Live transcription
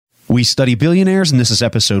We study billionaires, and this is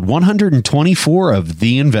episode 124 of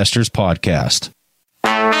The Investors Podcast.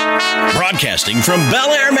 Broadcasting from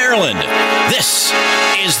Bel Air, Maryland, this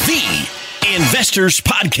is The Investors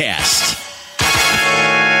Podcast.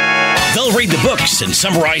 They'll read the books and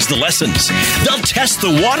summarize the lessons. They'll test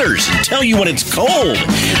the waters and tell you when it's cold.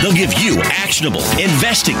 They'll give you actionable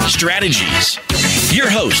investing strategies. Your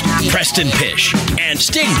host, Preston Pish and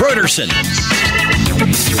Stig Broderson.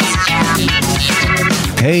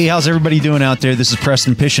 Hey, how's everybody doing out there? This is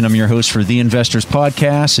Preston Pish, and I'm your host for The Investors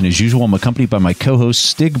Podcast. And as usual, I'm accompanied by my co-host,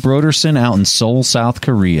 Stig Broderson, out in Seoul, South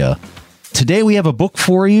Korea. Today, we have a book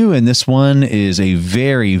for you, and this one is a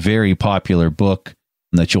very, very popular book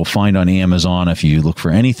that you'll find on Amazon. If you look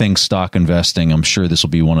for anything stock investing, I'm sure this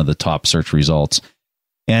will be one of the top search results.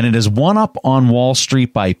 And it is One Up on Wall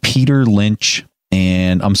Street by Peter Lynch.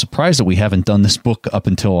 And I'm surprised that we haven't done this book up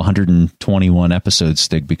until 121 episodes,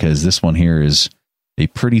 Stig, because this one here is a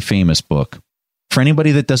pretty famous book. For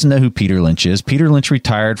anybody that doesn't know who Peter Lynch is, Peter Lynch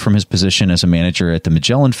retired from his position as a manager at the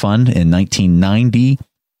Magellan Fund in 1990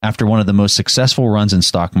 after one of the most successful runs in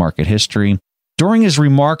stock market history. During his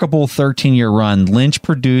remarkable 13-year run, Lynch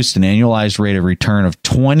produced an annualized rate of return of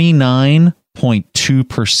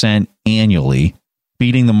 29.2% annually,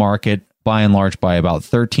 beating the market by and large by about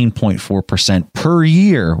 13.4% per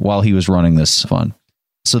year while he was running this fund.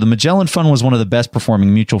 So the Magellan Fund was one of the best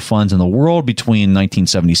performing mutual funds in the world between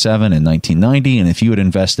 1977 and 1990. And if you had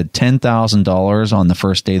invested $10,000 on the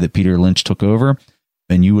first day that Peter Lynch took over,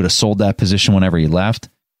 and you would have sold that position whenever he left,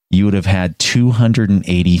 you would have had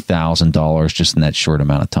 $280,000 just in that short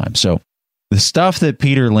amount of time. So the stuff that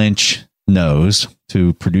Peter Lynch knows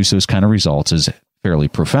to produce those kind of results is fairly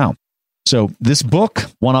profound. So this book,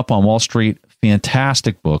 One Up on Wall Street,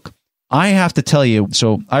 fantastic book. I have to tell you,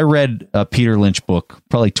 so I read a Peter Lynch book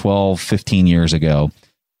probably 12, 15 years ago.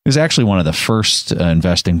 It was actually one of the first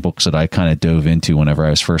investing books that I kind of dove into whenever I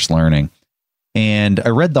was first learning. And I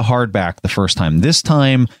read the hardback the first time. This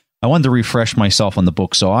time, I wanted to refresh myself on the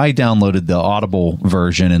book, so I downloaded the Audible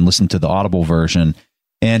version and listened to the Audible version.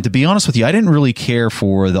 And to be honest with you, I didn't really care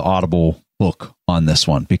for the Audible book on this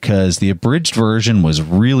one because the abridged version was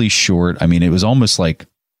really short. I mean, it was almost like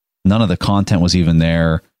none of the content was even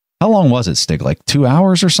there. How long was it, Stig? Like 2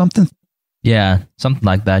 hours or something? Yeah, something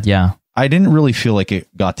like that, yeah. I didn't really feel like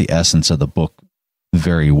it got the essence of the book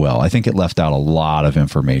very well. I think it left out a lot of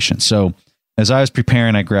information. So as I was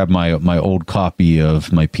preparing, I grabbed my old copy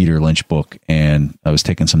of my Peter Lynch book, and I was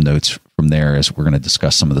taking some notes from there as we're going to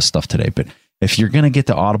discuss some of the stuff today. But if you're going to get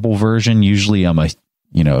the Audible version, usually I'm a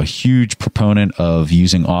huge proponent of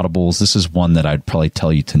using Audibles. This is one that I'd probably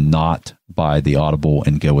tell you to not buy the Audible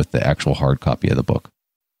and go with the actual hard copy of the book.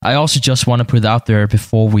 I also just want to put out there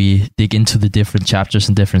before we dig into the different chapters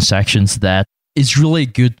and different sections that it's really a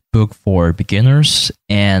good book for beginners.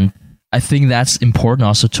 And I think that's important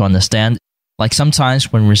also to understand. Like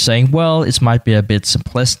sometimes when we're saying, well, it might be a bit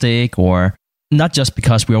simplistic, or not just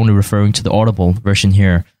because we're only referring to the Audible version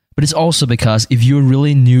here, but it's also because if you're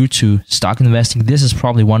really new to stock investing, this is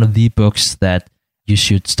probably one of the books that you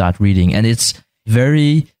should start reading. And it's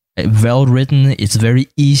very well written. It's very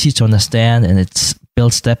easy to understand, and it's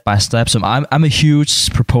built step by step. So I'm a huge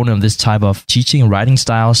proponent of this type of teaching and writing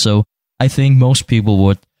style. So I think most people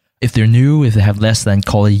would, if they're new, if they have less than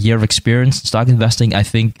call it a year of experience in stock investing, I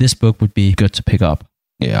think this book would be good to pick up.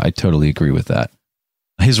 Yeah, I totally agree with that.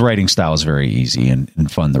 His writing style is very easy and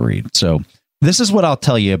fun to read. So this is what I'll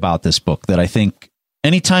tell you about this book that I think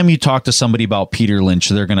anytime you talk to somebody about Peter Lynch,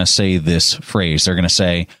 they're going to say this phrase. They're going to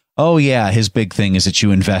say, oh yeah, his big thing is that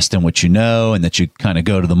you invest in what you know and that you kind of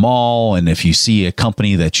go to the mall. And if you see a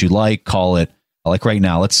company that you like, call it, like right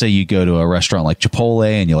now, let's say you go to a restaurant like Chipotle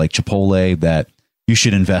and you like Chipotle, that you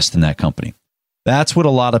should invest in that company. That's what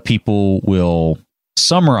a lot of people will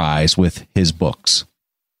summarize with his books.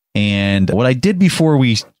 And what I did before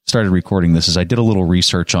we started recording this is I did a little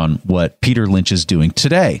research on what Peter Lynch is doing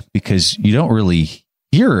today, because you don't really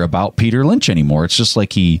hear about Peter Lynch anymore. It's just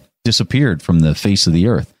like he disappeared from the face of the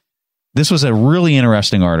earth. This was a really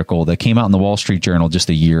interesting article that came out in the Wall Street Journal just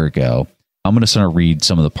a year ago. I'm going to sort of read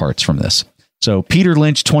some of the parts from this. So Peter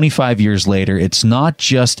Lynch, 25 years later, it's not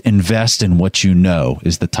just invest in what you know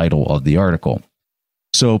is the title of the article.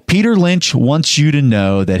 So Peter Lynch wants you to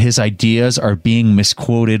know that his ideas are being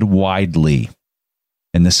misquoted widely.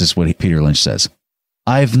 And this is what Peter Lynch says.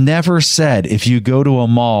 I've never said if you go to a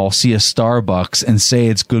mall, see a Starbucks, and say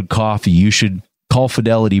it's good coffee, you should call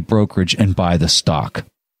Fidelity Brokerage and buy the stock.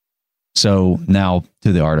 So now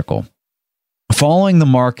to the article. Following the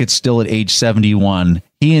market still at age 71,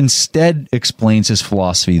 he instead explains his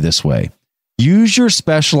philosophy this way. Use your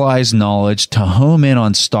specialized knowledge to home in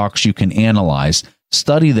on stocks you can analyze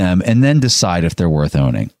study them, and then decide if they're worth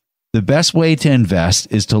owning. The best way to invest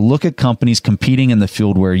is to look at companies competing in the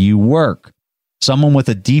field where you work. Someone with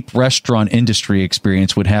a deep restaurant industry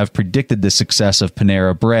experience would have predicted the success of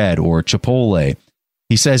Panera Bread or Chipotle.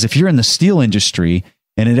 He says, if you're in the steel industry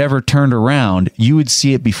and it ever turned around, you would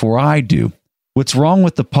see it before I do. What's wrong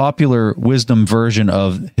with the popular wisdom version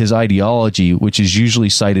of his ideology, which is usually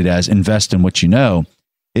cited as invest in what you know?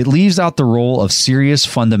 It leaves out the role of serious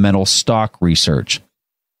fundamental stock research.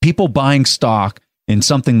 People buying stock in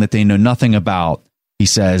something that they know nothing about, he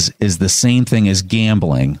says, is the same thing as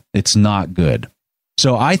gambling. It's not good.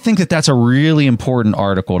 So I think that that's a really important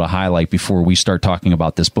article to highlight before we start talking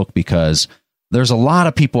about this book, because there's a lot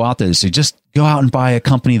of people out there that say, just go out and buy a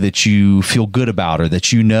company that you feel good about or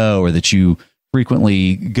that you know or that you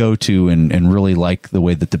frequently go to and really like the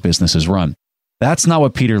way that the business is run. That's not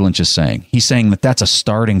what Peter Lynch is saying. He's saying that that's a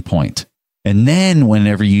starting point. And then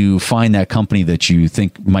whenever you find that company that you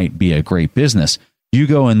think might be a great business, you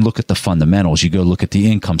go and look at the fundamentals. You go look at the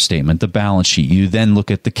income statement, the balance sheet. You then look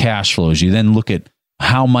at the cash flows. You then look at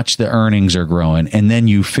how much the earnings are growing. And then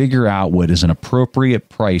you figure out what is an appropriate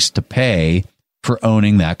price to pay for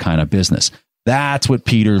owning that kind of business. That's what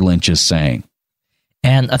Peter Lynch is saying.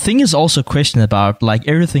 And I think it's also a question about, like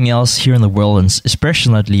everything else here in the world, and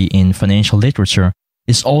especially in financial literature,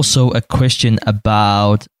 is also a question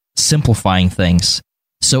about simplifying things.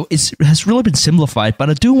 So it has really been simplified, but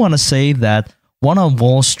I do want to say that One on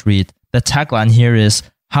Wall Street, the tagline here is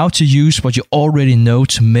how to use what you already know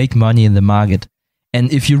to make money in the market.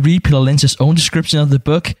 And if you read Peter Lynch's own description of the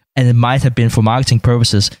book, and it might have been for marketing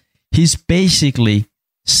purposes, he's basically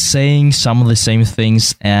saying some of the same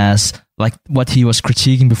things as like what he was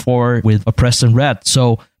critiquing before with Oppressed and Read.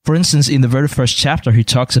 So, for instance, in the very first chapter, he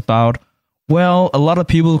talks about, well, a lot of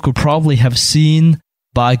people could probably have seen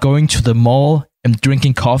by going to the mall and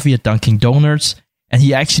drinking coffee at Dunkin' Donuts, and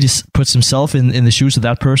he actually puts himself in the shoes of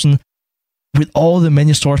that person. With all the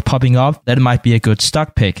many stores popping up, that might be a good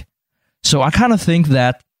stock pick. So I kind of think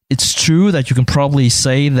that it's true that you can probably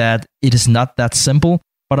say that it is not that simple,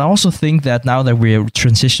 but I also think that now that we're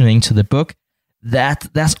transitioning to the book,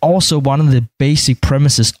 that's also one of the basic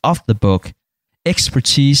premises of the book.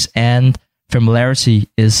 Expertise and familiarity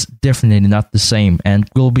is definitely not the same, and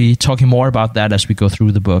we'll be talking more about that as we go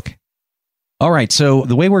through the book. All right, so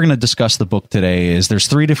the way we're going to discuss the book today is there's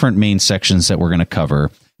 3 different main sections that we're going to cover.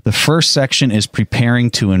 The first section is preparing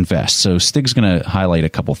to invest. So Stig's going to highlight a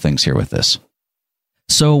couple things here with this.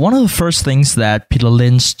 So one of the first things that Peter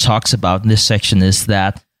Lynch talks about in this section is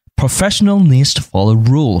that professional needs to follow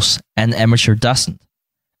rules and amateur doesn't.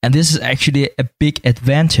 And this is actually a big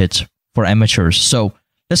advantage for amateurs. So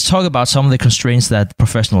let's talk about some of the constraints that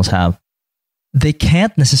professionals have. They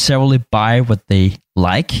can't necessarily buy what they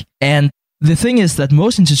like. And the thing is that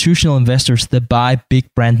most institutional investors, they buy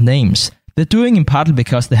big brand names. They're doing it partly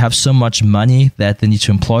because they have so much money that they need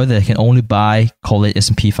to employ that they can only buy, call it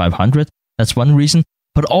S&P 500. That's one reason.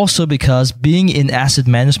 But also because being in asset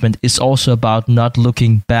management is also about not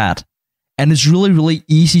looking bad. And it's really, really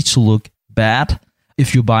easy to look bad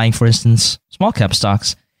if you're buying, for instance, small cap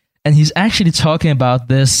stocks. And he's actually talking about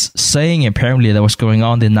this saying apparently that was going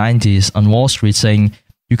on in the 90s on Wall Street, saying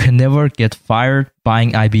you can never get fired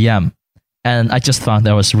buying IBM. And I just thought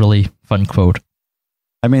that was a really fun quote.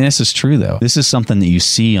 I mean, this is true, though. This is something that you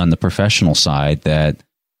see on the professional side, that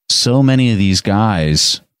so many of these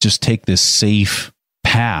guys just take this safe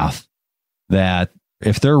path that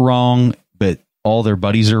if they're wrong, but all their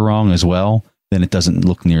buddies are wrong as well, then it doesn't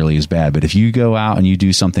look nearly as bad. But if you go out and you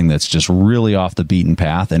do something that's just really off the beaten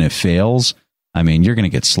path and it fails, I mean, you're going to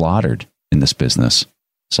get slaughtered in this business.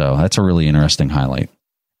 So that's a really interesting highlight.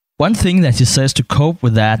 One thing that he says to cope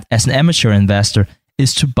with that as an amateur investor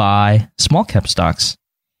is to buy small cap stocks.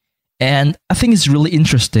 And I think it's a really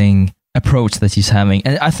interesting approach that he's having.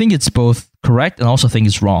 And I think it's both correct and also think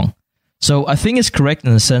it's wrong. So I think it's correct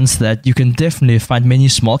in the sense that you can definitely find many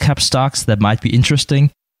small cap stocks that might be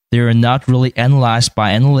interesting. They're not really analyzed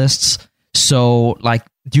by analysts. So like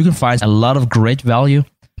you can find a lot of great value.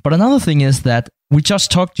 But another thing is that we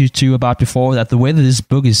just talked to you about before, that the way that this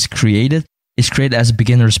book is created as a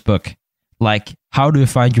beginner's book. Like, how do you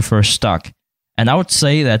find your first stock? And I would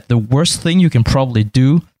say that the worst thing you can probably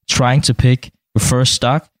do trying to pick your first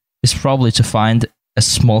stock is probably to find a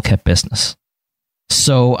small cap business.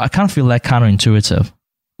 So I kind of feel like counterintuitive.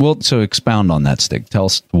 Well, so expound on that, Stig. Tell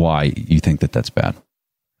us why you think that that's bad.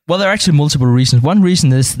 Well, there are actually multiple reasons. One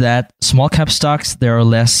reason is that small cap stocks, there are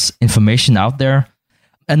less information out there.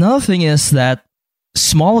 Another thing is that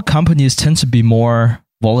smaller companies tend to be more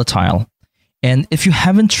volatile. And if you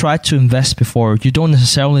haven't tried to invest before, you don't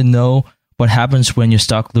necessarily know what happens when your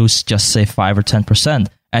stock loses just say 5 or 10%.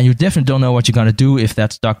 And you definitely don't know what you're going to do if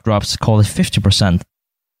that stock drops, call it 50%.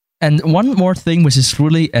 And one more thing, which is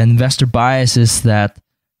really an investor bias, is that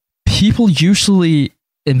people usually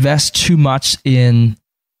invest too much in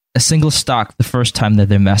a single stock the first time that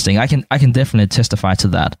they're investing. I can definitely testify to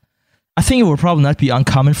that. I think it would probably not be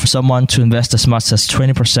uncommon for someone to invest as much as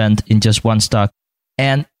 20% in just one stock.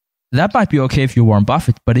 And that might be okay if you're Warren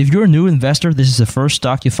Buffett. But if you're a new investor, this is the first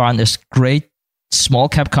stock you find this great small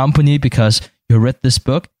cap company because you read this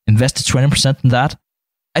book, invested 20% in that.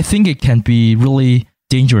 I think it can be really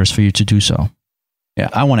dangerous for you to do so. Yeah,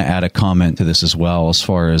 I want to add a comment to this as well, as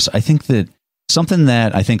far as I think that something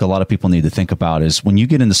that I think a lot of people need to think about is when you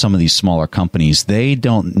get into some of these smaller companies, they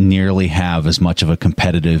don't nearly have as much of a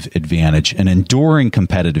competitive advantage, an enduring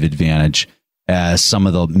competitive advantage as some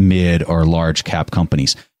of the mid or large cap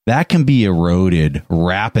companies. That can be eroded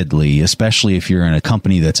rapidly, especially if you're in a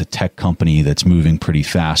company that's a tech company that's moving pretty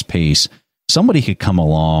fast pace. Somebody could come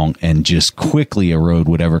along and just quickly erode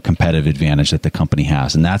whatever competitive advantage that the company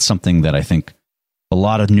has. And that's something that I think a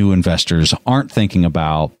lot of new investors aren't thinking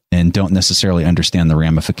about and don't necessarily understand the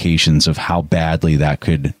ramifications of how badly that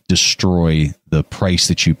could destroy the price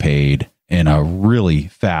that you paid in a really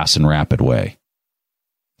fast and rapid way.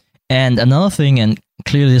 And another thing, and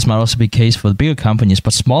clearly this might also be the case for the bigger companies,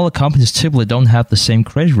 but smaller companies typically don't have the same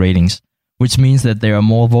credit ratings, which means that they are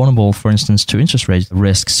more vulnerable, for instance, to interest rate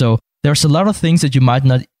risk. So there's a lot of things that you might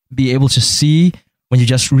not be able to see when you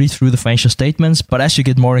just read through the financial statements. But as you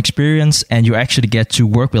get more experience and you actually get to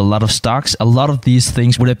work with a lot of stocks, a lot of these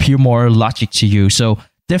things would appear more logic to you. So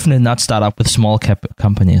definitely not start up with small cap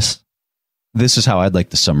companies. This is how I'd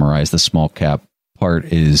like to summarize the small cap part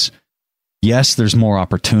is, yes, there's more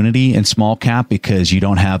opportunity in small cap because you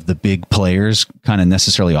don't have the big players kind of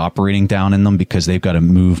necessarily operating down in them because they've got to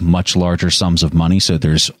move much larger sums of money. So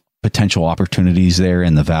there's potential opportunities there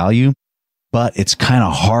in the value. But it's kind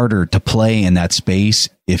of harder to play in that space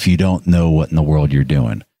if you don't know what in the world you're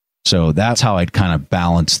doing. So that's how I'd kind of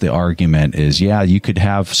balance the argument is, yeah, you could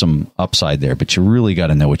have some upside there, but you really got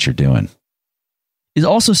to know what you're doing. It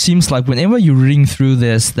also seems like whenever you're reading through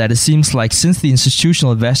this, that it seems like since the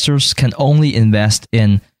institutional investors can only invest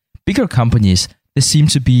in bigger companies, they seem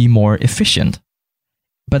to be more efficient.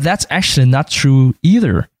 But that's actually not true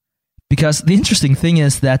either. Because the interesting thing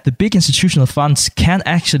is that the big institutional funds can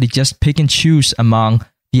actually just pick and choose among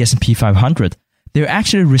the S&P 500. They're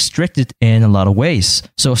actually restricted in a lot of ways.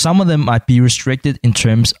 So some of them might be restricted in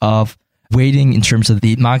terms of weighting, in terms of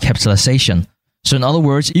the market capitalization. So in other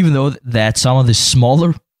words, even though that some of the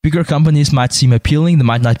smaller, bigger companies might seem appealing, they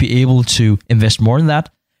might not be able to invest more than that.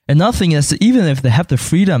 Another thing is that even if they have the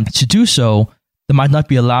freedom to do so, they might not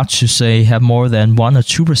be allowed to, say, have more than 1 or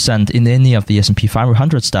 2% in any of the S&P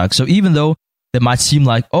 500 stocks. So even though they might seem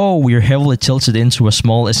like, oh, we're heavily tilted into a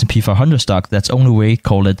small S&P 500 stock that's only weight,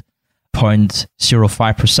 call it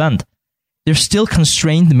 0.05%, they're still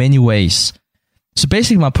constrained in many ways. So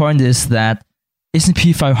basically my point is that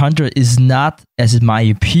S&P 500 is not, as it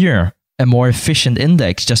might appear, a more efficient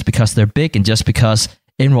index just because they're big and just because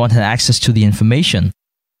everyone has access to the information.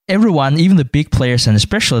 Everyone, even the big players, and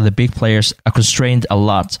especially the big players, are constrained a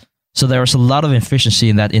lot. So there's a lot of efficiency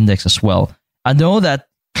in that index as well. I know that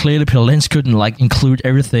clearly Peter Lynch couldn't include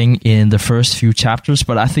everything in the first few chapters,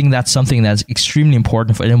 but I think that's something that's extremely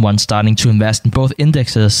important for anyone starting to invest in both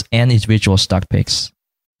indexes and individual stock picks.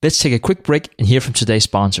 Let's take a quick break and hear from today's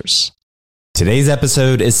sponsors. Today's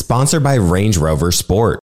episode is sponsored by Range Rover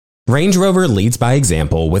Sport. Range Rover leads by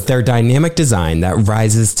example with their dynamic design that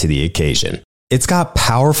rises to the occasion. It's got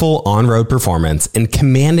powerful on-road performance and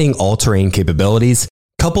commanding all-terrain capabilities,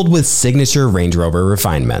 coupled with signature Range Rover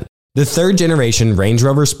refinement. The third-generation Range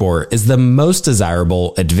Rover Sport is the most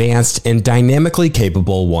desirable, advanced, and dynamically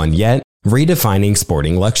capable one yet, redefining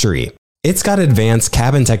sporting luxury. It's got advanced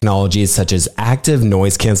cabin technologies such as active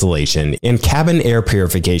noise cancellation and cabin air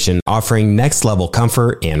purification, offering next-level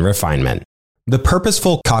comfort and refinement. The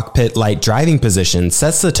purposeful cockpit-like driving position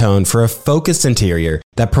sets the tone for a focused interior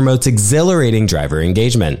that promotes exhilarating driver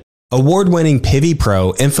engagement. Award-winning Pivi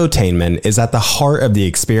Pro infotainment is at the heart of the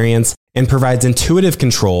experience and provides intuitive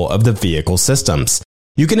control of the vehicle systems.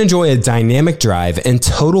 You can enjoy a dynamic drive and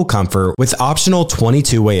total comfort with optional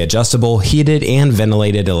 22-way adjustable, heated and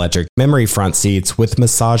ventilated electric memory front seats with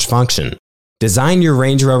massage function. Design your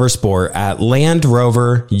Range Rover Sport at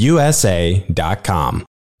LandRoverUSA.com.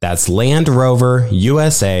 That's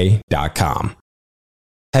LandRoverUSA.com.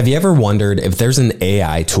 Have you ever wondered if there's an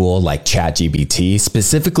AI tool like ChatGPT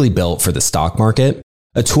specifically built for the stock market?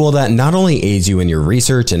 A tool that not only aids you in your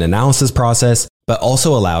research and analysis process, but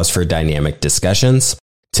also allows for dynamic discussions?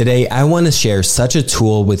 Today, I want to share such a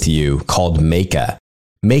tool with you called Meka.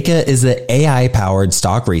 Meka is an AI-powered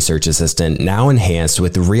stock research assistant now enhanced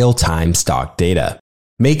with real-time stock data.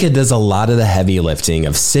 Meka does a lot of the heavy lifting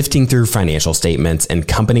of sifting through financial statements and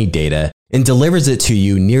company data and delivers it to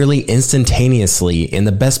you nearly instantaneously, and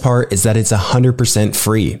the best part is that it's 100%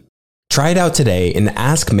 free. Try it out today and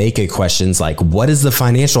ask Meka questions like, what is the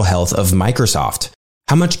financial health of Microsoft?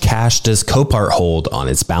 How much cash does Copart hold on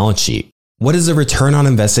its balance sheet? What is the return on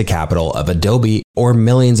invested capital of Adobe, or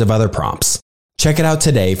millions of other prompts? Check it out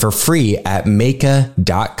today for free at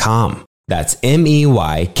Meka.com. That's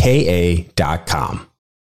MEYKA.com.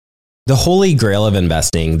 The Holy Grail of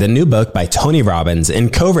Investing, the new book by Tony Robbins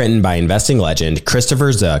and co-written by investing legend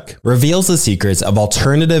Christopher Zook, reveals the secrets of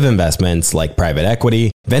alternative investments like private equity,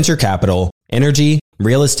 venture capital, energy,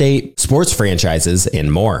 real estate, sports franchises,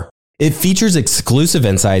 and more. It features exclusive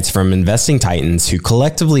insights from investing titans who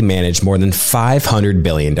collectively manage more than $500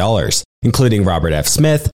 billion, including Robert F.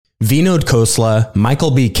 Smith, Vinod Khosla, Michael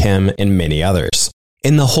B. Kim, and many others.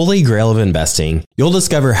 In the Holy Grail of Investing, you'll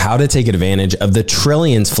discover how to take advantage of the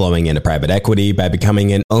trillions flowing into private equity by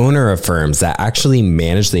becoming an owner of firms that actually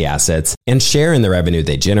manage the assets and share in the revenue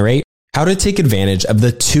they generate, how to take advantage of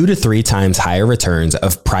the 2 to 3 times higher returns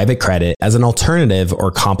of private credit as an alternative or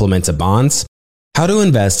complement to bonds, how to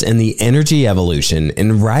invest in the energy evolution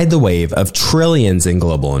and ride the wave of trillions in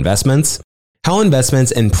global investments, how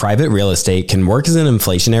investments in private real estate can work as an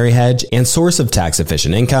inflationary hedge and source of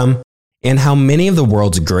tax-efficient income, and how many of the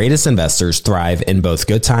world's greatest investors thrive in both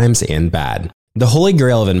good times and bad. The Holy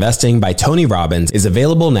Grail of Investing by Tony Robbins is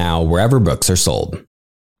available now wherever books are sold.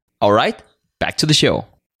 All right, back to the show.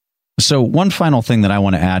 So one final thing that I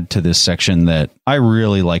want to add to this section that I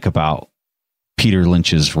really like about Peter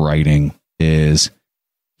Lynch's writing is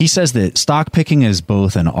he says that stock picking is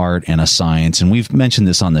both an art and a science. And we've mentioned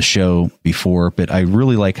this on the show before, but I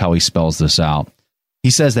really like how he spells this out. He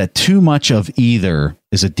says that too much of either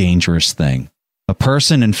is a dangerous thing. A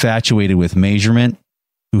person infatuated with measurement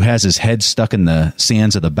who has his head stuck in the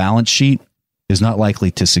sands of the balance sheet is not likely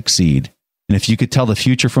to succeed. And if you could tell the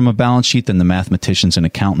future from a balance sheet, then the mathematicians and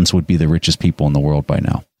accountants would be the richest people in the world by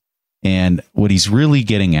now. And what he's really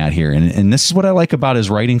getting at here, and this is what I like about his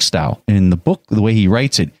writing style. In the book, the way he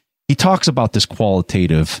writes it, he talks about this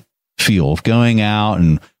qualitative feel of going out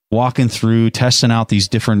and walking through, testing out these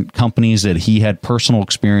different companies that he had personal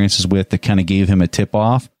experiences with that kind of gave him a tip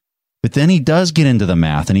off. But then he does get into the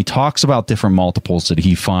math and he talks about different multiples that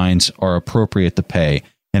he finds are appropriate to pay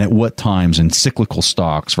and at what times in cyclical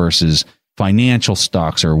stocks versus financial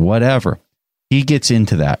stocks or whatever. He gets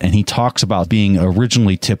into that and he talks about being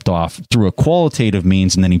originally tipped off through a qualitative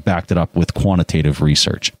means, and then he backed it up with quantitative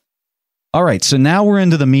research. All right, so now we're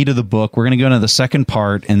into the meat of the book. We're going to go into the second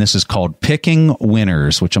part, and this is called Picking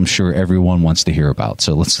Winners, which I'm sure everyone wants to hear about.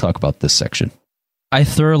 So let's talk about this section. I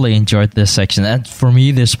thoroughly enjoyed this section, and for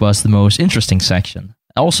me, this was the most interesting section.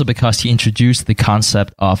 Also because he introduced the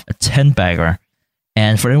concept of a 10-bagger.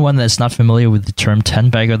 And for anyone that's not familiar with the term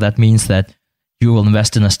 10-bagger, that means that you will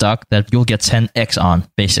invest in a stock that you'll get 10x on,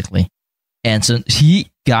 basically. And so he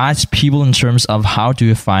guides people in terms of how do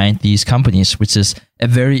you find these companies, which is a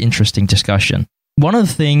very interesting discussion. One of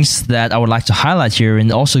the things that I would like to highlight here,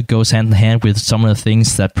 and also goes hand in hand with some of the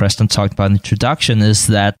things that Preston talked about in the introduction, is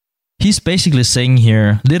that he's basically saying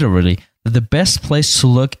here, literally, that the best place to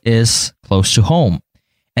look is close to home.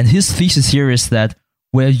 And his thesis here is that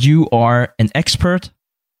where you are an expert,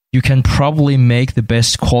 you can probably make the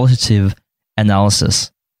best qualitative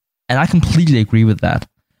analysis. And I completely agree with that.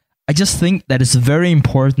 I just think that it's very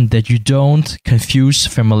important that you don't confuse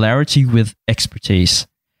familiarity with expertise.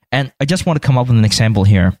 And I just want to come up with an example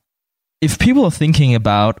here. If people are thinking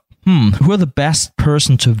about, who are the best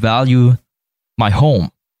person to value my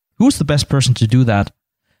home? Who's the best person to do that?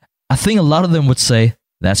 I think a lot of them would say,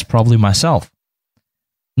 that's probably myself.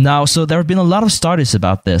 Now, so there have been a lot of studies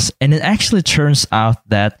about this, and it actually turns out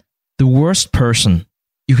that the worst person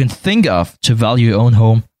you can think of to value your own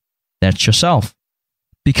home, that's yourself.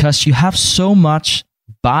 Because you have so much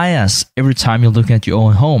bias every time you're looking at your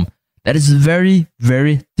own home that it's very,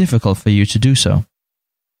 very difficult for you to do so.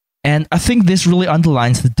 And I think this really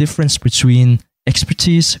underlines the difference between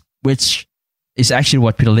expertise, which is actually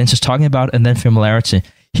what Peter Lynch is talking about, and then familiarity.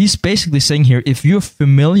 He's basically saying here, if you're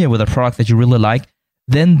familiar with a product that you really like,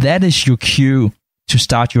 then that is your cue to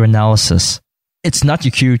start your analysis. It's not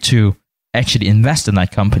your cue to actually invest in that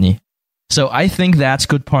company. So I think that's a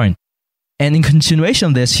good point. And in continuation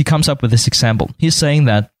of this, he comes up with this example. He's saying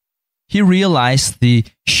that he realized the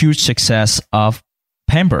huge success of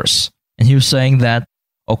Pampers. And he was saying that,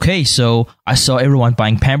 okay, so I saw everyone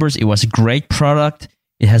buying Pampers. It was a great product.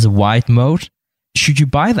 It has a wide moat. should you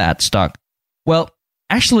buy that stock? Well,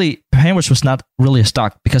 actually, Pampers was not really a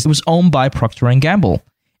stock because it was owned by Procter & Gamble.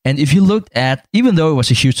 And if you looked at, even though it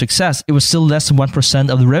was a huge success, it was still less than 1%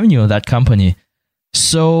 of the revenue of that company.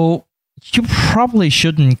 So you probably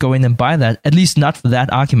shouldn't go in and buy that, at least not for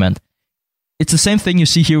that argument. It's the same thing you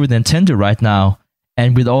see here with Nintendo right now.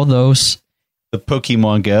 And with all those... The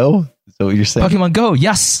Pokemon Go? Is that what you're saying? Pokemon Go,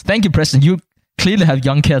 yes. Thank you, Preston. You clearly have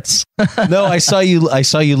young kids. No, I saw you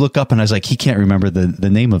look up and I was like, he can't remember the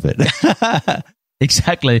name of it.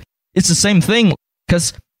 Exactly. It's the same thing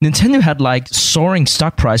because Nintendo had like soaring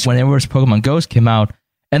stock price whenever Pokemon Go came out.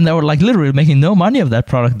 And they were like literally making no money of that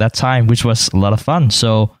product at that time, which was a lot of fun.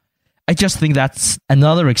 So I just think that's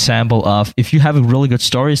another example of if you have a really good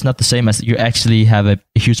story, it's not the same as you actually have a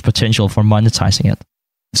huge potential for monetizing it.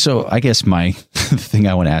 So I guess my thing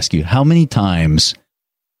I want to ask you, how many times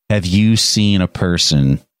have you seen a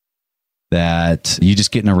person that you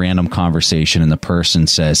just get in a random conversation and the person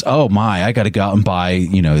says, oh my, I got to go out and buy,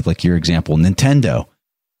 like your example, Nintendo,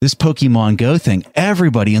 this Pokemon Go thing,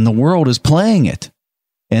 everybody in the world is playing it.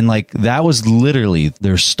 And like that was literally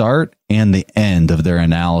their start and the end of their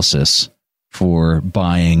analysis for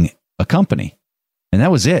buying a company. And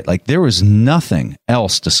that was it. Like there was nothing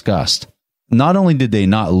else discussed. Not only did they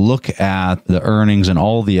not look at the earnings and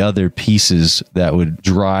all the other pieces that would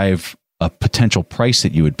drive a potential price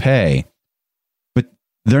that you would pay, but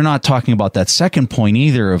they're not talking about that second point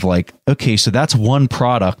either of like, okay, so that's one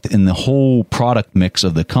product in the whole product mix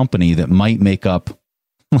of the company that might make up,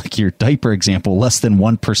 like your diaper example, less than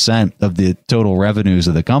 1% of the total revenues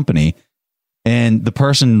of the company. And the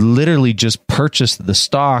person literally just purchased the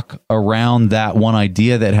stock around that one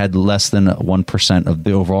idea that had less than 1% of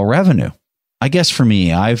the overall revenue. I guess for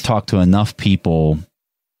me, I've talked to enough people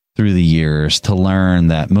through the years to learn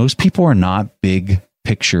that most people are not big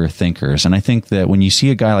picture thinkers. And I think that when you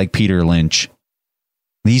see a guy like Peter Lynch,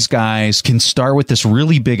 these guys can start with this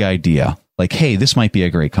really big idea, like, hey, this might be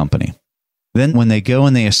a great company. Then when they go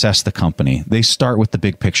and they assess the company, they start with the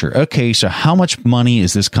big picture. Okay, so how much money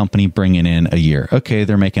is this company bringing in a year? Okay,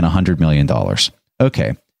 they're making $100 million.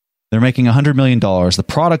 Okay, they're making $100 million. The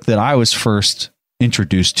product that I was first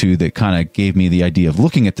introduced to that kind of gave me the idea of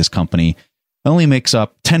looking at this company only makes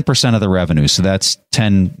up 10% of the revenue. So that's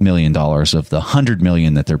 $10 million of the $100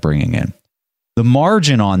 million that they're bringing in. The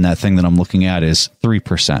margin on that thing that I'm looking at is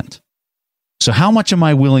 3%. So how much am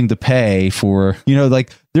I willing to pay for,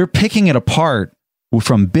 like they're picking it apart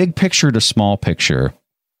from big picture to small picture.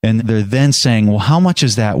 And they're then saying, well, how much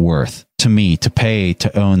is that worth to me to pay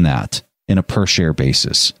to own that in a per share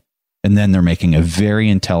basis? And then they're making a very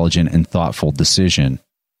intelligent and thoughtful decision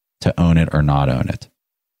to own it or not own it.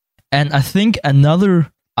 And I think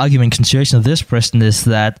another argument consideration of this, Preston, is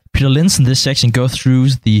that Peter Lynch in this section go through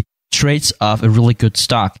the traits of a really good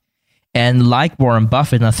stock. And like Warren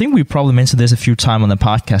Buffett, and I think we probably mentioned this a few times on the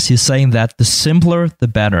podcast, he's saying that the simpler, the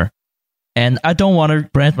better. And I don't want to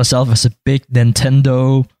brand myself as a big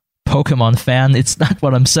Nintendo Pokemon fan. It's not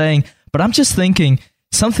what I'm saying. But I'm just thinking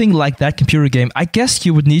something like that computer game, I guess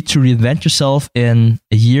you would need to reinvent yourself in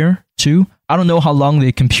a year, 2. I don't know how long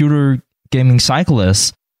the computer gaming cycle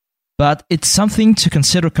is, but it's something to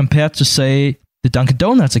consider compared to, say, the Dunkin'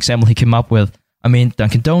 Donuts example he came up with. I mean,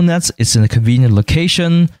 Dunkin' Donuts, it's in a convenient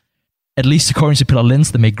location. At least according to Peter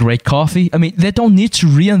Lynch, they make great coffee. I mean, they don't need to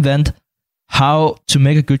reinvent how to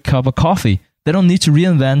make a good cup of coffee. They don't need to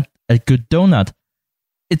reinvent a good donut.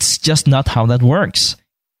 It's just not how that works.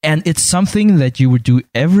 And it's something that you would do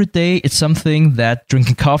every day. It's something that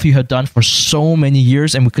drinking coffee you had done for so many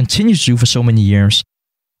years and will continue to do for so many years.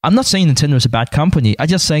 I'm not saying Nintendo is a bad company. I'm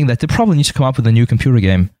just saying that they probably need to come up with a new computer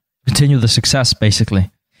game. Continue the success,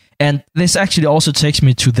 basically. And this actually also takes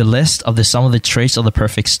me to the list of some of the traits of the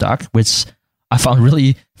perfect stock, which I found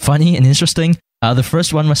really funny and interesting. The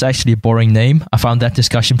first one was actually a boring name. I found that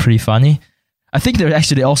discussion pretty funny. I think there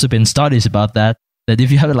actually also been studies about that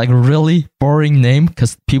if you have a really boring name,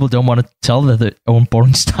 because people don't want to tell that they own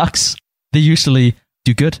boring stocks, they usually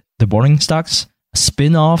do good. The boring stocks,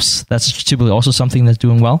 spin-offs, that's typically also something that's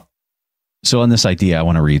doing well. So on this idea, I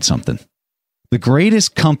want to read something. The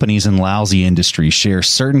greatest companies in lousy industries share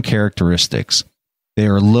certain characteristics. They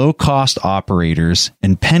are low-cost operators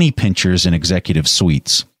and penny pinchers in executive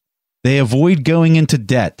suites. They avoid going into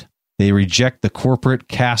debt. They reject the corporate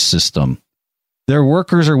caste system. Their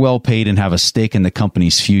workers are well paid and have a stake in the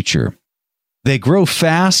company's future. They grow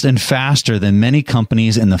fast and faster than many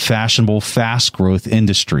companies in the fashionable, fast-growth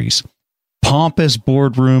industries. Pompous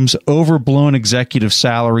boardrooms, overblown executive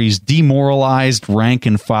salaries, demoralized rank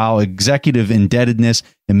and file, executive indebtedness,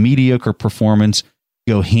 and mediocre performance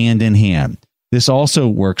go hand in hand. This also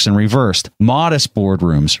works in reversed. Modest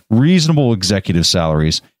boardrooms, reasonable executive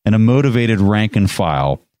salaries, and a motivated rank and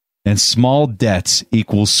file, and small debts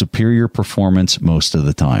equals superior performance most of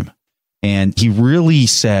the time. And he really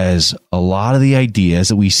says a lot of the ideas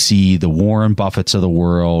that we see the Warren Buffetts of the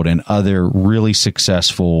world and other really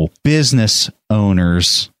successful business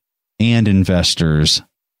owners and investors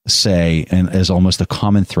say, and as almost a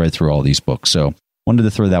common thread through all these books. So wanted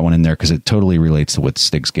to throw that one in there because it totally relates to what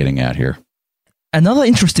Stig's getting at here. Another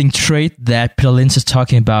interesting trait that Peter Lynch is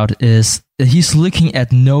talking about is that he's looking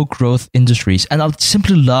at no growth industries. And I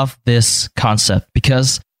simply love this concept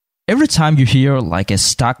because every time you hear like a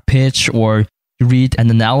stock pitch or you read an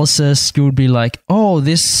analysis, you would be like, oh,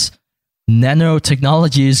 this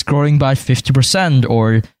nanotechnology is growing by 50%,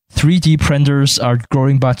 or 3D printers are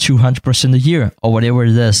growing by 200% a year, or whatever it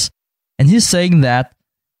is. And he's saying that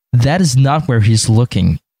that is not where he's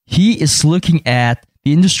looking. He is looking at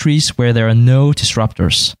the industries where there are no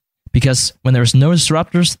disruptors. Because when there's no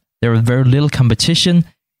disruptors, there is very little competition,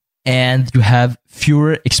 and you have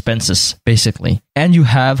fewer expenses, basically, and you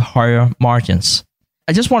have higher margins.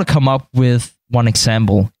 I just want to come up with one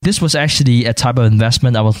example. This was actually a type of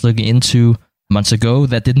investment I was looking into months ago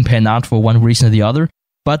that didn't pan out for one reason or the other,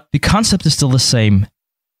 but the concept is still the same.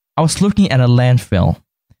 I was looking at a landfill,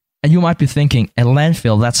 and you might be thinking, a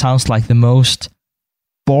landfill, that sounds like the most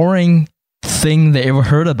boring thing they ever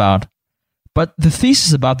heard about. But the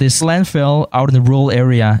thesis about this landfill out in the rural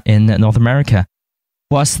area in North America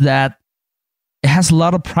was that it has a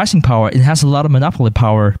lot of pricing power. It has a lot of monopoly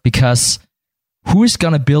power because who is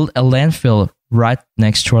going to build a landfill right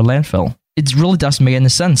next to a landfill? It really doesn't make any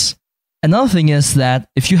sense. Another thing is that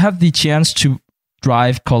if you have the chance to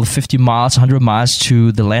drive, call it 50 miles, 100 miles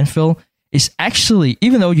to the landfill, it's actually,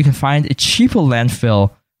 even though you can find a cheaper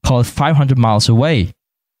landfill, call it 500 miles away,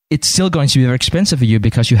 it's still going to be very expensive for you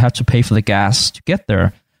because you have to pay for the gas to get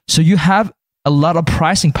there. So you have a lot of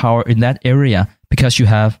pricing power in that area because you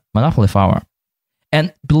have monopoly power.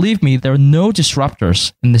 And believe me, there are no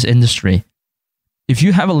disruptors in this industry. If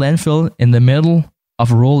you have a landfill in the middle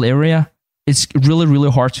of a rural area, it's really,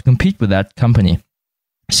 really hard to compete with that company.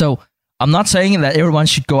 So I'm not saying that everyone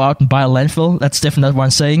should go out and buy a landfill. That's definitely not what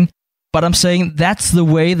I'm saying. But I'm saying that's the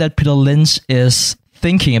way that Peter Lynch is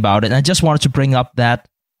thinking about it. And I just wanted to bring up that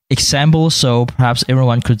example so perhaps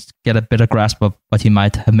everyone could get a better grasp of what he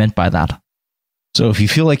might have meant by that. So if you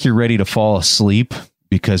feel like you're ready to fall asleep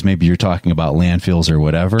because maybe you're talking about landfills or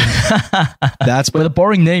whatever, that's with a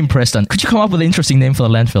boring name, Preston. Could you come up with an interesting name for the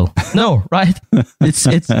landfill? No, right?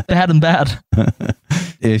 It's bad and bad.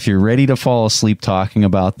 If you're ready to fall asleep talking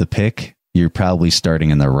about the pick, you're probably starting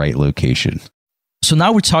in the right location. So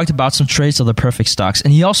now we talked about some traits of the perfect stocks,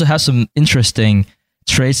 and he also has some interesting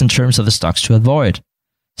traits in terms of the stocks to avoid.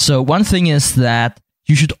 So one thing is that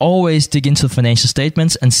you should always dig into the financial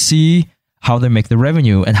statements and see how they make the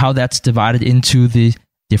revenue and how that's divided into the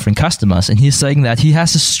different customers. And he's saying that he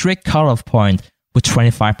has a strict cutoff point with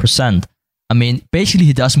 25%. I mean, basically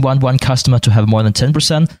he doesn't want one customer to have more than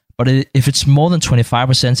 10%, but if it's more than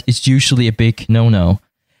 25%, it's usually a big no-no.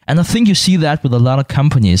 And I think you see that with a lot of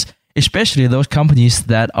companies, especially those companies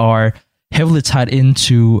that are heavily tied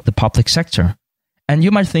into the public sector. And you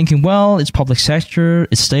might be thinking, well, it's public sector,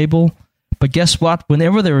 it's stable. But guess what?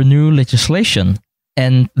 Whenever there are new legislation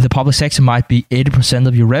and the public sector might be 80%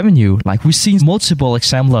 of your revenue, like we've seen multiple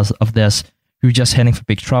examples of this, you're just heading for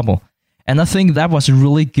big trouble. And I think that was a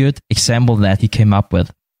really good example that he came up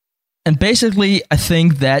with. And basically, I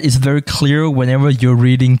think that it's very clear whenever you're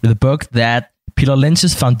reading the book that Peter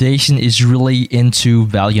Lynch's foundation is really into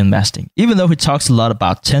value investing. Even though he talks a lot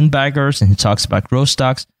about 10-baggers and he talks about growth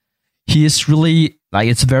stocks, he is really,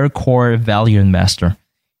 it's a very core value investor.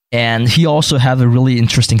 And he also has a really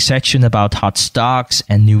interesting section about hot stocks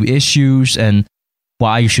and new issues and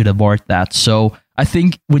why you should avoid that. So I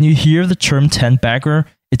think when you hear the term 10-bagger,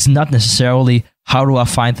 it's not necessarily how do I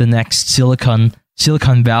find the next Silicon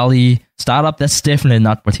Valley startup. That's definitely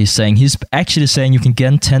not what he's saying. He's actually saying you can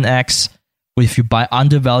get 10x if you buy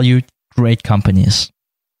undervalued great companies.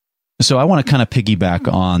 So I want to kind of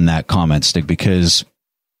piggyback on that comment, Stig, because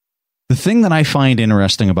the thing that I find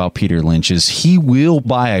interesting about Peter Lynch is he will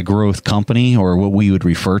buy a growth company, or what we would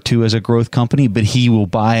refer to as a growth company, but he will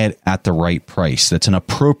buy it at the right price. That's an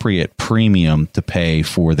appropriate premium to pay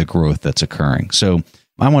for the growth that's occurring. So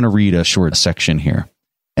I want to read a short section here.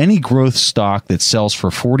 Any growth stock that sells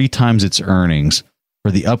for 40 times its earnings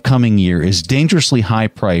for the upcoming year is dangerously high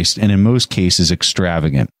priced and in most cases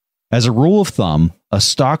extravagant. As a rule of thumb, a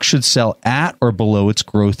stock should sell at or below its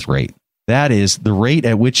growth rate. That is, the rate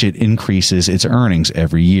at which it increases its earnings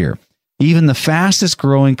every year. Even the fastest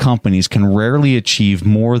growing companies can rarely achieve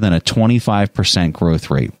more than a 25%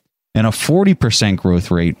 growth rate, and a 40%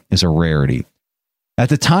 growth rate is a rarity. At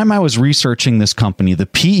the time I was researching this company, the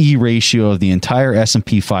PE ratio of the entire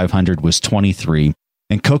S&P 500 was 23,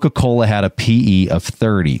 and Coca-Cola had a PE of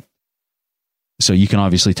 30. So you can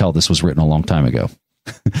obviously tell this was written a long time ago.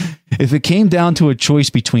 If it came down to a choice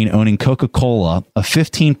between owning Coca-Cola, a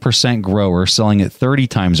 15% grower selling at 30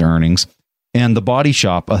 times earnings, and The Body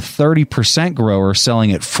Shop, a 30% grower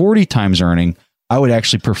selling at 40 times earning, I would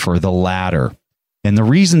actually prefer the latter. And the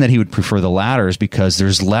reason that he would prefer the latter is because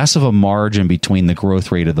there's less of a margin between the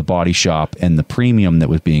growth rate of The Body Shop and the premium that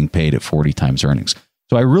was being paid at 40 times earnings.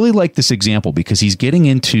 So I really like this example because he's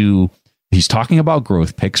talking about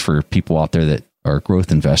growth picks for people out there that are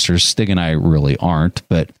growth investors. Stig and I really aren't,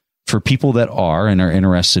 but for people that are and are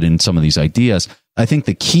interested in some of these ideas, I think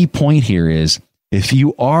the key point here is if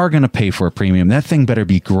you are going to pay for a premium, that thing better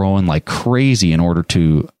be growing like crazy in order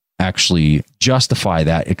to actually justify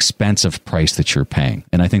that expensive price that you're paying.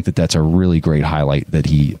 And I think that that's a really great highlight that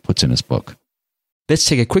he puts in his book. Let's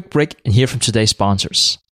take a quick break and hear from today's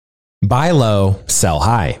sponsors. Buy low, sell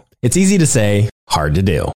high. It's easy to say, hard to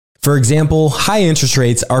do. For example, high interest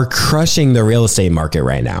rates are crushing the real estate market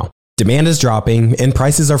right now. Demand is dropping and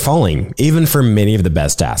prices are falling, even for many of the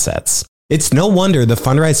best assets. It's no wonder the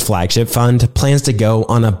Fundrise Flagship Fund plans to go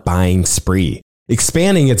on a buying spree,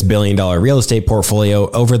 expanding its billion-dollar real estate portfolio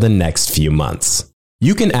over the next few months.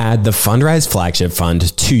 You can add the Fundrise Flagship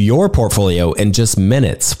Fund to your portfolio in just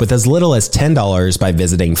minutes with as little as $10 by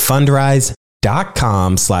visiting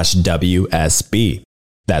fundrise.com/WSB.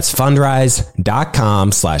 That's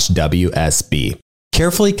fundrise.com/WSB.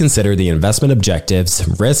 Carefully consider the investment objectives,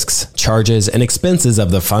 risks, charges, and expenses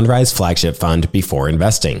of the Fundrise Flagship Fund before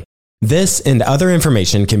investing. This and other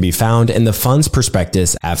information can be found in the fund's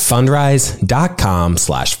prospectus at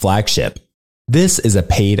fundrise.com/flagship. This is a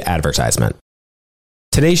paid advertisement.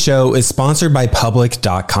 Today's show is sponsored by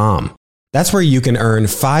public.com. That's where you can earn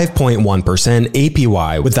 5.1%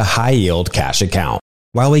 APY with a high yield cash account.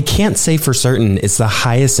 While we can't say for certain it's the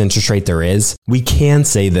highest interest rate there is, we can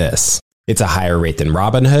say this. It's a higher rate than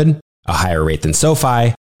Robinhood, a higher rate than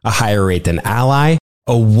SoFi, a higher rate than Ally,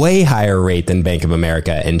 a way higher rate than Bank of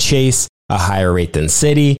America and Chase, a higher rate than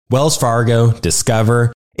Citi, Wells Fargo,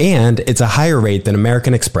 Discover, and it's a higher rate than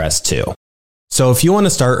American Express too. So if you want to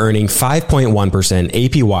start earning 5.1%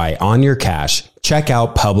 APY on your cash, check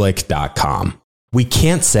out public.com. We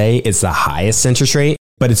can't say it's the highest interest rate,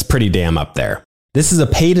 but it's pretty damn up there. This is a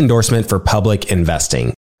paid endorsement for public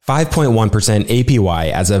investing. 5.1%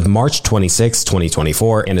 APY as of March 26,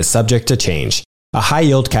 2024 and is subject to change. A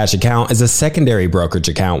high-yield cash account is a secondary brokerage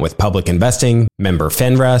account with public investing, member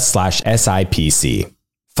FINRA/SIPC.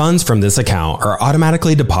 Funds from this account are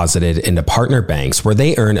automatically deposited into partner banks where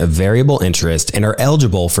they earn a variable interest and are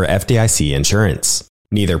eligible for FDIC insurance.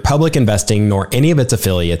 Neither public investing nor any of its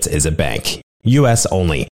affiliates is a bank. U.S.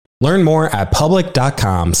 only. Learn more at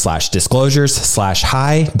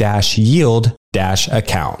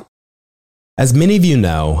public.com/disclosures/high-yield-account. As many of you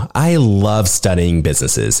know, I love studying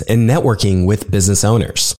businesses and networking with business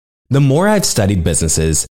owners. The more I've studied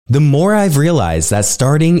businesses, the more I've realized that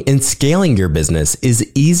starting and scaling your business is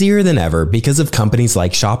easier than ever because of companies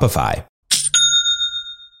like Shopify.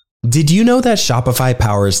 Did you know that Shopify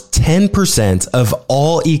powers 10% of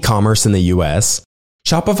all e-commerce in the US?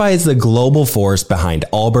 Shopify is the global force behind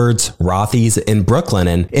Allbirds, Rothy's, and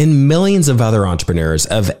Brooklinen, and millions of other entrepreneurs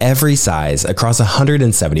of every size across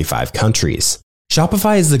 175 countries.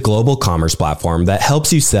 Shopify is the global commerce platform that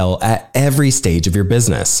helps you sell at every stage of your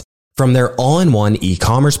business, from their all-in-one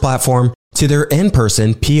e-commerce platform to their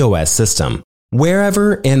in-person POS system.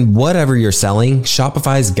 Wherever and whatever you're selling,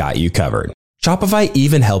 Shopify's got you covered. Shopify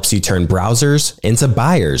even helps you turn browsers into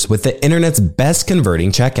buyers with the internet's best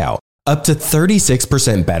converting checkout, up to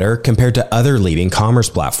 36% better compared to other leading commerce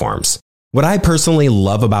platforms. What I personally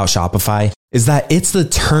love about Shopify is that it's the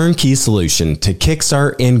turnkey solution to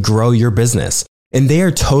kickstart and grow your business, and they are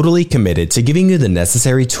totally committed to giving you the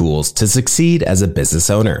necessary tools to succeed as a business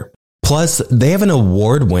owner. Plus, they have an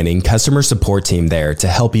award-winning customer support team there to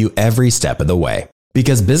help you every step of the way.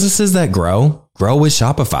 Because businesses that grow, grow with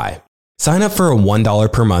Shopify. Sign up for a $1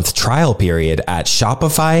 per month trial period at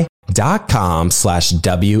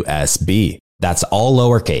shopify.com/WSB. That's all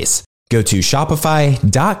lowercase. Go to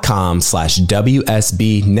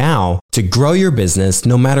shopify.com/WSB now to grow your business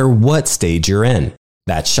no matter what stage you're in.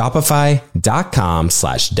 That's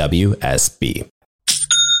shopify.com/WSB.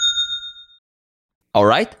 All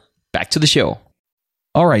right, back to the show.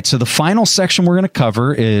 All right, so the final section we're going to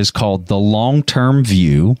cover is called the long-term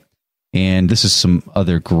view. And this is some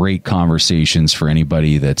other great conversations for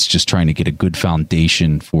anybody that's just trying to get a good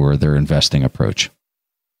foundation for their investing approach.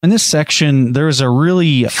 In this section, there's a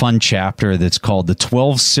really fun chapter that's called The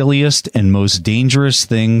 12 Silliest and Most Dangerous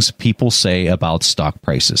Things People Say About Stock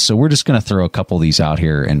Prices. So we're just going to throw a couple of these out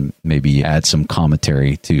here and maybe add some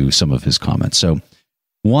commentary to some of his comments. So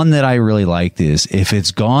one that I really liked is, if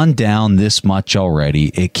it's gone down this much already,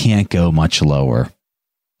 it can't go much lower.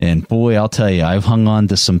 And boy, I'll tell you, I've hung on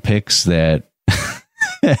to some picks that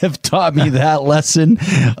have taught me that lesson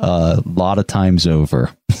a lot of times over.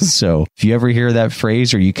 So if you ever hear that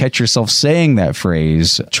phrase or you catch yourself saying that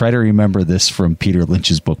phrase, try to remember this from Peter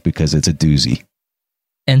Lynch's book, because it's a doozy.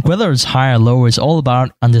 And whether it's high or low, it's all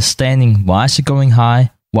about understanding why is it going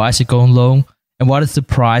high, why is it going low, and what is the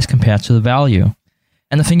price compared to the value.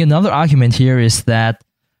 And I think another argument here is that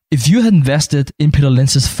if you had invested in Peter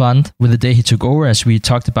Lynch's fund with the day he took over, as we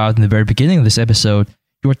talked about in the very beginning of this episode,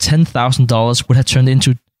 your $10,000 would have turned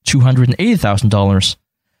into $280,000.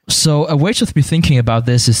 So a way to be thinking about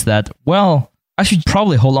this is that, well, I should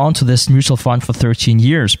probably hold on to this mutual fund for 13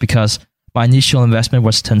 years because my initial investment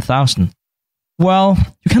was $10,000. Well,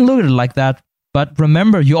 you can look at it like that, but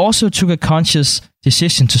remember, you also took a conscious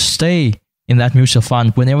decision to stay in that mutual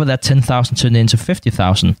fund whenever that $10,000 turned into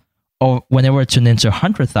 $50,000, or whenever it turned into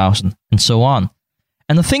 $100,000, and so on.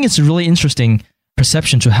 And I think it's a really interesting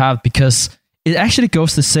perception to have, because it actually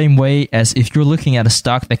goes the same way as if you're looking at a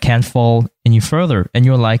stock that can't fall any further, and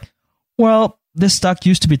you're like, well, this stock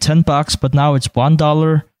used to be $10, but now it's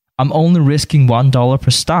 $1. I'm only risking $1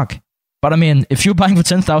 per stock. But I mean, if you're buying for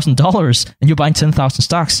 $10,000 and you're buying 10,000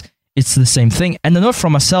 stocks, it's the same thing. And I know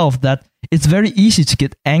from myself that it's very easy to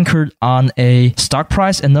get anchored on a stock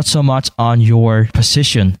price and not so much on your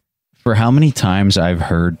position. For how many times I've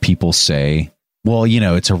heard people say, well, you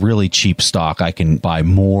know, it's a really cheap stock. I can buy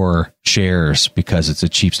more shares because it's a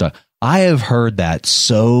cheap stock. I have heard that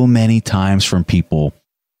so many times from people,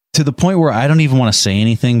 to the point where I don't even want to say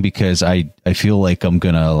anything because I feel like I'm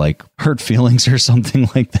going to like hurt feelings or something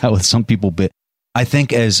like that with some people. But I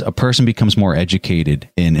think as a person becomes more educated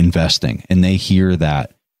in investing and they hear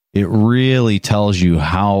that, it really tells you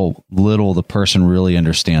how little the person really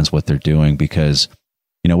understands what they're doing, because,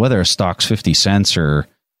 you know, whether a stock's 50 cents or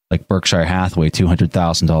like Berkshire Hathaway,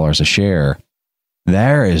 $200,000 a share,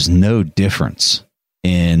 there is no difference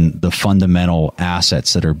in the fundamental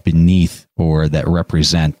assets that are beneath or that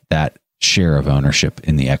represent that share of ownership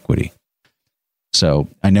in the equity. So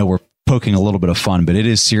I know we're poking a little bit of fun, but it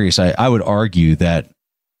is serious. I would argue that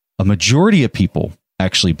a majority of people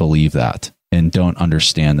actually believe that and don't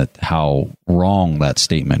understand that how wrong that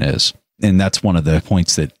statement is. And that's one of the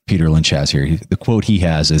points that Peter Lynch has here. The quote he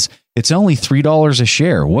has is, "It's only $3 a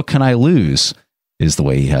share. What can I lose?" is the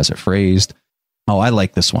way he has it phrased. Oh, I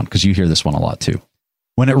like this one because you hear this one a lot too.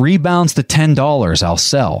 "When it rebounds to $10, I'll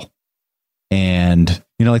sell." And,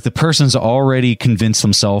 you know, like the person's already convinced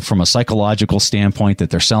themselves from a psychological standpoint that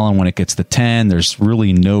they're selling when it gets to 10. There's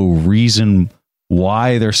really no reason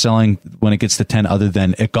why they're selling when it gets to 10 other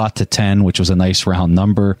than it got to 10, which was a nice round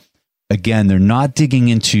number. Again, they're not digging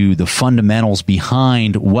into the fundamentals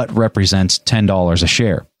behind what represents $10 a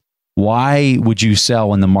share. Why would you sell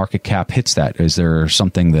when the market cap hits that? Is there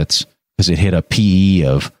something that's because it hit a PE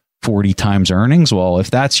of 40 times earnings? Well,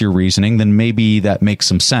 if that's your reasoning, then maybe that makes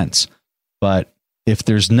some sense. But if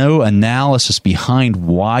there's no analysis behind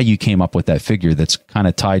why you came up with that figure that's kind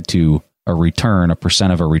of tied to a return, a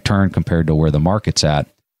percent of a return compared to where the market's at,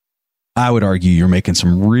 I would argue you're making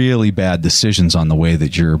some really bad decisions on the way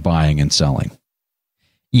that you're buying and selling.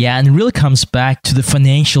 Yeah, and it really comes back to the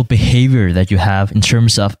financial behavior that you have in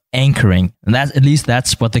terms of anchoring. And that, at least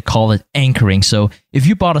that's what they call it, anchoring. So if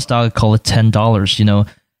you bought a stock, call it $10, you know,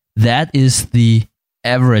 that is the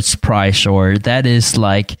average price, or that is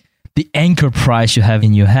like the anchor price you have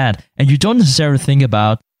in your head. And you don't necessarily think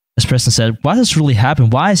about, as Preston said, what has really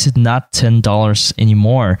happened? Why is it not $10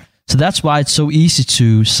 anymore? So that's why it's so easy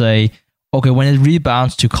to say, okay, when it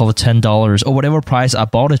rebounds to call it $10 or whatever price I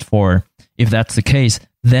bought it for, if that's the case,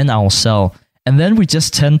 then I'll sell. And then we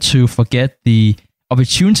just tend to forget the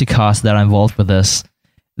opportunity costs that are involved with this,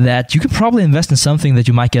 that you could probably invest in something that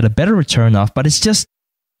you might get a better return of, but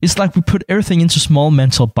it's like we put everything into small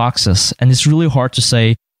mental boxes, and it's really hard to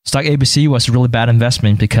say stock ABC was a really bad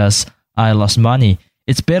investment because I lost money.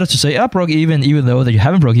 It's better to say I broke even though that you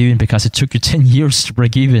haven't broke even because it took you 10 years to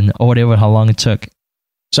break even, or whatever, how long it took.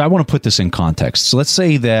 So I want to put this in context. So let's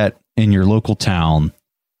say that in your local town,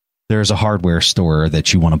 there's a hardware store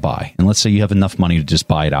that you want to buy. And let's say you have enough money to just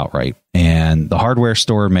buy it outright. And the hardware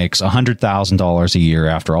store makes $100,000 a year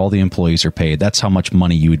after all the employees are paid. That's how much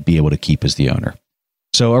money you would be able to keep as the owner.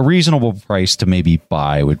 So a reasonable price to maybe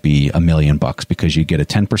buy would be $1 million because you get a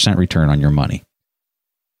 10% return on your money.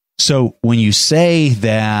 So when you say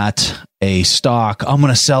that a stock, I'm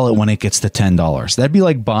going to sell it when it gets to $10, that'd be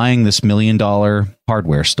like buying this $1 million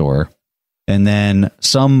hardware store. And then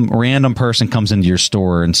some random person comes into your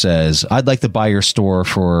store and says, I'd like to buy your store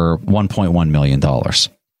for $1.1 million.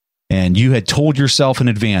 And you had told yourself in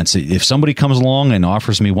advance, if somebody comes along and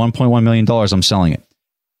offers me $1.1 million, I'm selling it.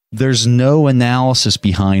 There's no analysis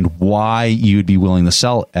behind why you'd be willing to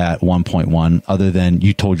sell at 1.1 other than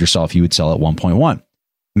you told yourself you would sell at 1.1.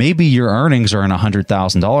 Maybe your earnings aren't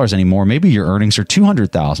 $100,000 anymore. Maybe your earnings are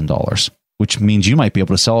 $200,000, which means you might be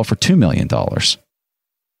able to sell it for $2 million.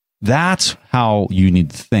 That's how you need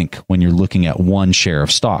to think when you're looking at one share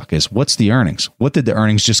of stock is what's the earnings? What did the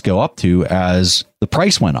earnings just go up to as the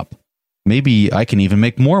price went up? Maybe I can even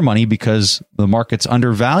make more money because the market's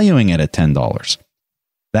undervaluing it at $10.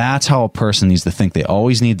 That's how a person needs to think. They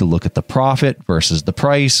always need to look at the profit versus the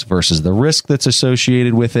price versus the risk that's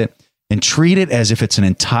associated with it and treat it as if it's an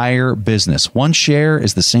entire business. One share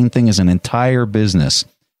is the same thing as an entire business.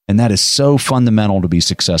 And that is so fundamental to be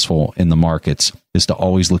successful in the markets, is to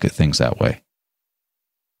always look at things that way.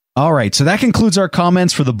 All right, so that concludes our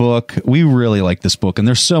comments for the book. We really like this book, and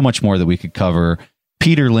there's so much more that we could cover.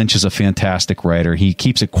 Peter Lynch is a fantastic writer. He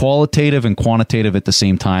keeps it qualitative and quantitative at the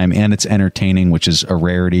same time, and it's entertaining, which is a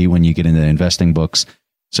rarity when you get into investing books.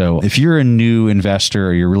 So if you're a new investor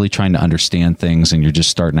or you're really trying to understand things and you're just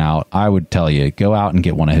starting out, I would tell you, go out and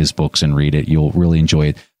get one of his books and read it. You'll really enjoy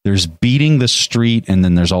it. There's Beating the Street, and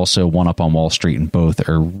then there's also One Up on Wall Street, and both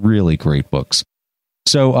are really great books.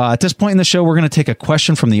 So at this point in the show, we're going to take a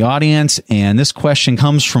question from the audience, and this question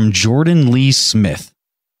comes from Jordan Lee Smith.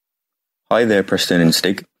 Hi there, Preston and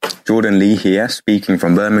Stig. Jordan Lee here, speaking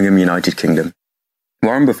from Birmingham, United Kingdom.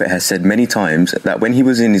 Warren Buffett has said many times that when he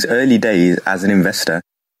was in his early days as an investor,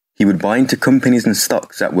 he would buy into companies and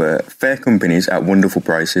stocks that were fair companies at wonderful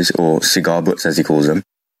prices, or cigar butts as he calls them.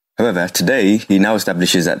 However, today, he now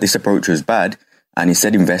establishes that this approach was bad and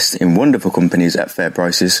instead invests in wonderful companies at fair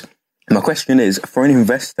prices. My question is, for an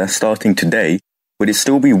investor starting today, would it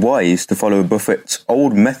still be wise to follow Buffett's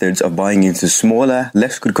old methods of buying into smaller,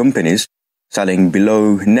 less good companies, selling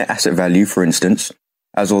below net asset value, for instance?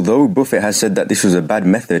 As although Buffett has said that this was a bad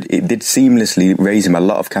method, it did seamlessly raise him a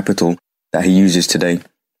lot of capital that he uses today.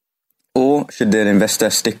 Or should an investor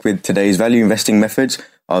stick with today's value investing methods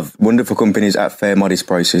of wonderful companies at fair, modest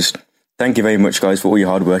prices? Thank you very much, guys, for all your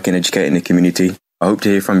hard work in educating the community. I hope to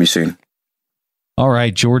hear from you soon. All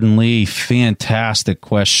right, Jordan Lee, fantastic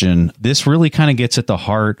question. This really kind of gets at the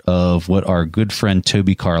heart of what our good friend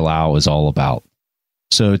Toby Carlisle is all about.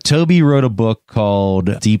 So Toby wrote a book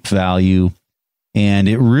called Deep Value, and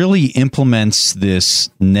it really implements this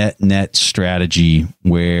net strategy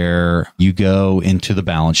where you go into the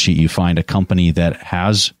balance sheet, you find a company that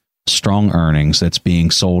has strong earnings that's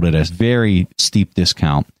being sold at a very steep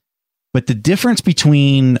discount. But the difference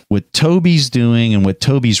between what Toby's doing and what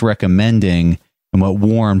Toby's recommending and what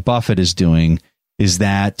Warren Buffett is doing is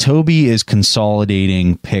that Toby is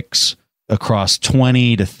consolidating picks across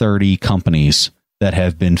 20 to 30 companies that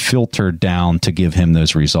have been filtered down to give him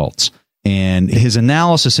those results. And his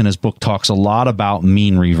analysis in his book talks a lot about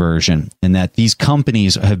mean reversion, and that these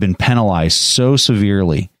companies have been penalized so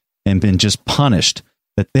severely and been just punished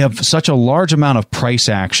that they have such a large amount of price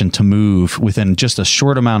action to move within just a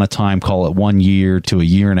short amount of time, call it 1 year to a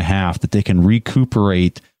year and a half, that they can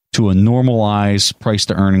recuperate to a normalized price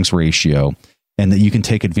to earnings ratio, and that you can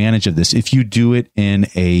take advantage of this if you do it in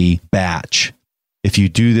a batch. If you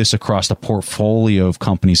do this across a portfolio of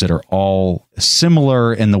companies that are all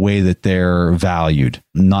similar in the way that they're valued,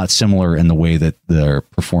 not similar in the way that they're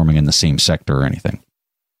performing in the same sector or anything.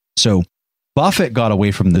 So Buffett got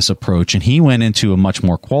away from this approach and he went into a much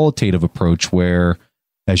more qualitative approach where,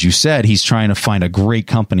 as you said, he's trying to find a great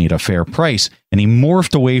company at a fair price. And he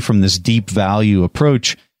morphed away from this deep value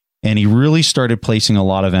approach, and he really started placing a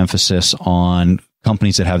lot of emphasis on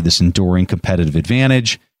companies that have this enduring competitive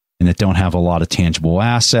advantage and that don't have a lot of tangible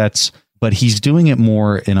assets, but he's doing it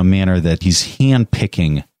more in a manner that he's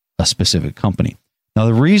handpicking a specific company. Now,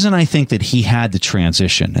 the reason I think that he had to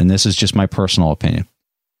transition, and this is just my personal opinion,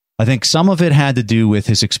 I think some of it had to do with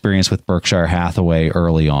his experience with Berkshire Hathaway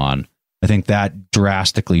early on. I think that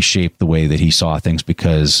drastically shaped the way that he saw things,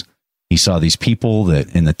 because he saw these people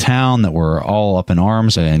that in the town that were all up in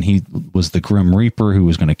arms, and he was the Grim Reaper who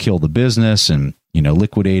was going to kill the business and, you know,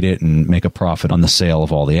 liquidate it and make a profit on the sale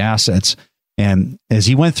of all the assets. And as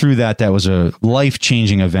he went through that, that was a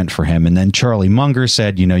life-changing event for him. And then Charlie Munger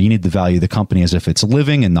said, you know, you need to value the company as if it's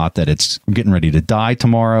living and not that it's getting ready to die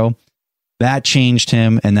tomorrow. That changed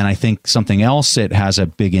him. And then I think something else that has a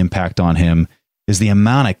big impact on him is the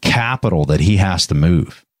amount of capital that he has to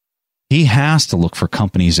move. He has to look for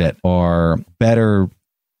companies that are better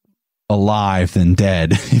alive than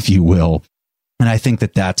dead, if you will. And I think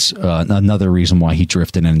that that's another reason why he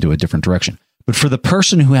drifted into a different direction. But for the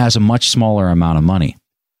person who has a much smaller amount of money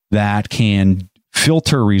that can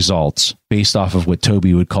filter results based off of what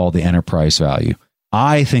Toby would call the enterprise value,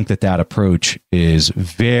 I think that that approach is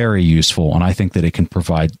very useful. And I think that it can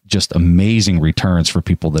provide just amazing returns for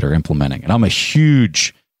people that are implementing it. I'm a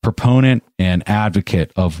huge proponent and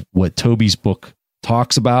advocate of what Toby's book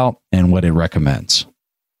talks about and what it recommends.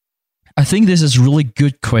 I think this is a really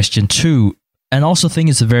good question too. And also think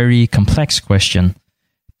it's a very complex question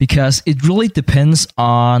because it really depends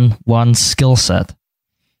on one's skill set.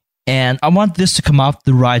 And I want this to come out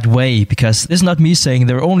the right way because it's not me saying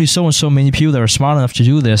there are only so and so many people that are smart enough to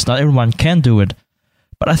do this. Not everyone can do it.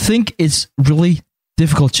 But I think it's really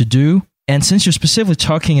difficult to do. And since you're specifically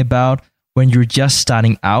talking about when you're just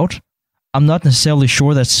starting out, I'm not necessarily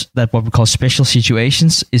sure that what we call special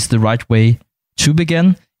situations is the right way to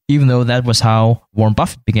begin, even though that was how Warren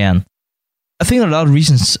Buffett began. I think there are a lot of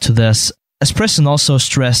reasons to this. As Preston also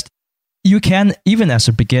stressed, you can, even as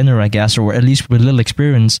a beginner, I guess, or at least with little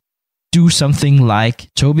experience, do something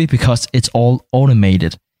like Toby because it's all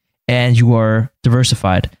automated and you are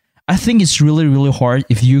diversified. I think it's really, really hard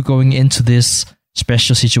if you're going into this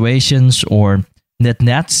special situations or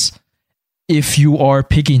nets, if you are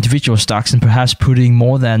picking individual stocks and perhaps putting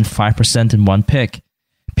more than 5% in one pick,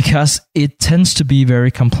 because it tends to be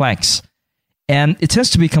very complex. And it tends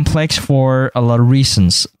to be complex for a lot of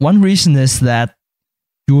reasons. One reason is that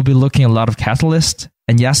you will be looking at a lot of catalysts.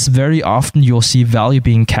 And yes, very often you'll see value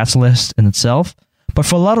being catalyst in itself. But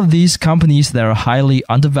for a lot of these companies that are highly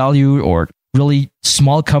undervalued or really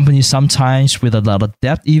small companies sometimes with a lot of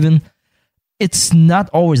debt even, it's not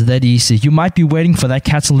always that easy. You might be waiting for that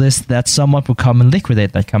catalyst that someone will come and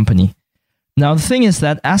liquidate that company. Now, the thing is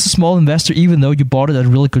that as a small investor, even though you bought it at a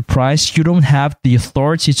really good price, you don't have the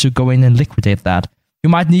authority to go in and liquidate that. You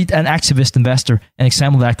might need an activist investor. An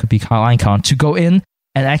example of that could be Lincoln, to go in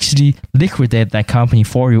and actually liquidate that company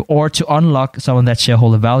for you or to unlock some of that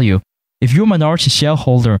shareholder value. If you're a minority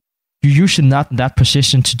shareholder, you're usually not in that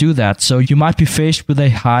position to do that. So you might be faced with a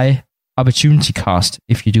high opportunity cost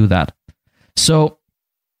if you do that. So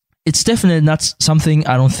it's definitely not something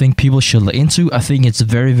I don't think people should look into. I think it's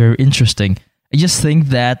very, very interesting. I just think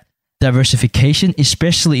that diversification,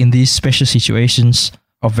 especially in these special situations,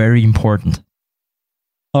 are very important.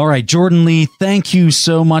 All right, Jordan Lee, thank you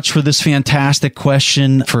so much for this fantastic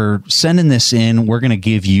question, for sending this in. We're going to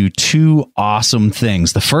give you two awesome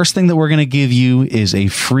things. The first thing that we're going to give you is a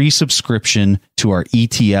free subscription to our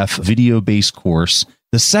ETF video-based course.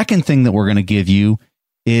 The second thing that we're going to give you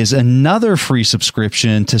is another free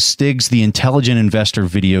subscription to Stig's The Intelligent Investor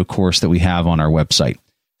video course that we have on our website.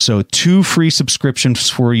 So 2 free subscriptions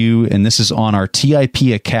for you, and this is on our TIP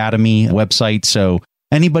Academy website. So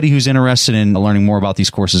anybody who's interested in learning more about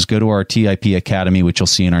these courses, go to our TIP Academy, which you'll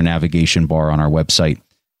see in our navigation bar on our website.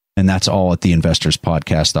 And that's all at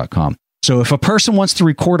theinvestorspodcast.com. So if a person wants to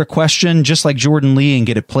record a question just like Jordan Lee and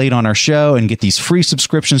get it played on our show and get these free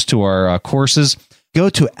subscriptions to our courses, go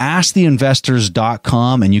to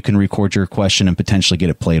asktheinvestors.com and you can record your question and potentially get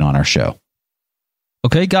it played on our show.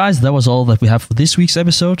 Okay, guys, that was all that we have for this week's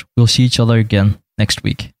episode. We'll see each other again next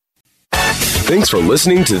week. Thanks for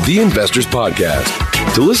listening to The Investors Podcast.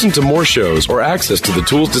 To listen to more shows or access to the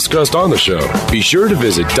tools discussed on the show, be sure to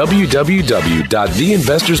visit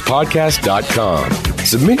www.theinvestorspodcast.com.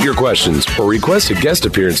 Submit your questions or request a guest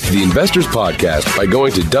appearance to The Investors Podcast by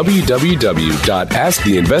going to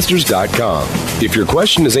www.asktheinvestors.com. If your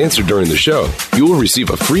question is answered during the show, you will receive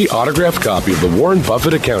a free autographed copy of the Warren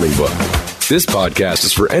Buffett Accounting Book. This podcast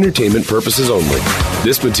is for entertainment purposes only.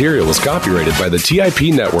 This material is copyrighted by the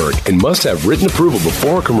TIP Network and must have written approval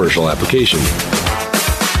before commercial application.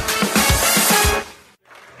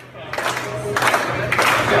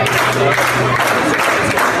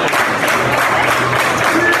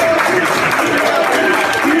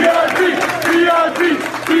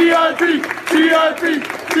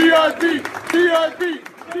 TIP.